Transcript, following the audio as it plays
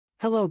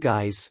Hello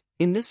guys,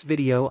 in this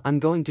video I'm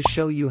going to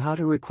show you how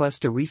to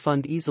request a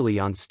refund easily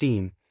on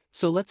Steam,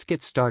 so let's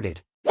get started.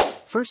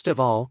 First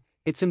of all,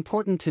 it's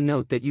important to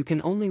note that you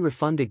can only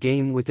refund a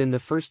game within the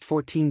first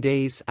 14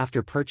 days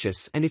after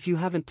purchase and if you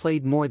haven't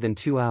played more than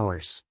 2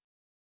 hours.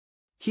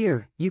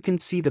 Here, you can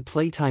see the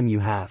playtime you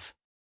have.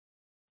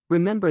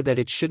 Remember that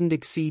it shouldn't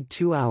exceed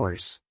 2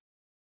 hours.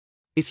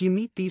 If you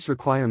meet these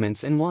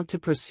requirements and want to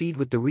proceed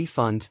with the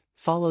refund,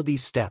 follow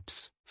these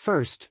steps.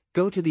 First,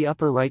 go to the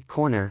upper right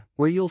corner,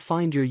 where you'll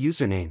find your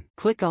username.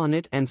 Click on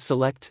it and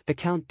select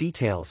Account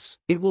Details.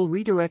 It will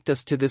redirect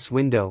us to this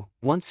window.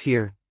 Once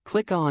here,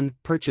 click on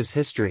Purchase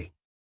History.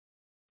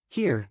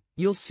 Here,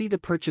 you'll see the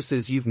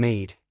purchases you've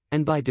made,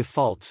 and by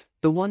default,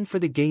 the one for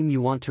the game you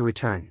want to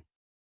return.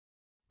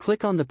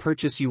 Click on the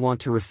purchase you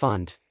want to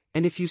refund,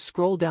 and if you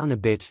scroll down a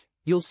bit,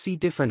 you'll see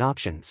different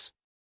options.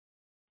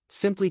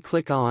 Simply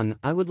click on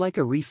I would like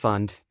a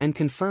refund and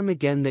confirm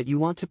again that you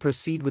want to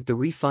proceed with the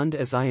refund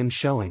as I am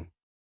showing.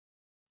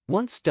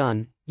 Once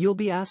done, you'll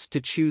be asked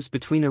to choose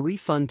between a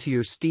refund to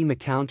your Steam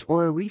account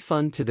or a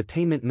refund to the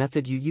payment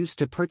method you used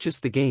to purchase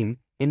the game,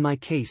 in my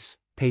case,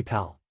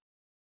 PayPal.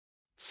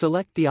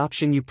 Select the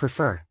option you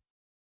prefer.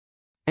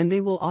 And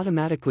they will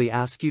automatically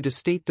ask you to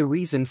state the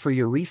reason for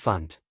your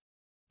refund.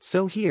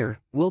 So here,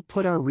 we'll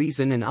put our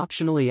reason and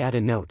optionally add a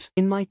note.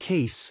 In my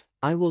case,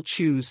 I will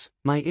choose,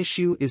 my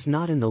issue is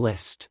not in the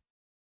list.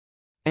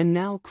 And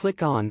now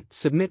click on,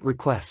 Submit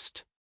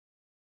Request.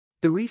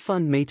 The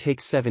refund may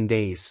take 7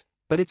 days,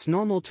 but it's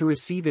normal to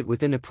receive it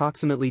within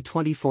approximately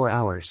 24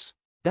 hours.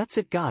 That's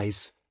it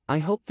guys, I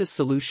hope this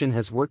solution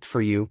has worked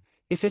for you.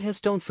 If it has,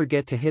 don't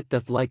forget to hit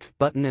the like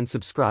button and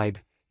subscribe.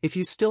 If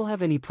you still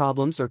have any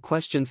problems or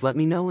questions, let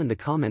me know in the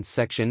comments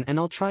section and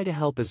I'll try to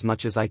help as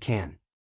much as I can.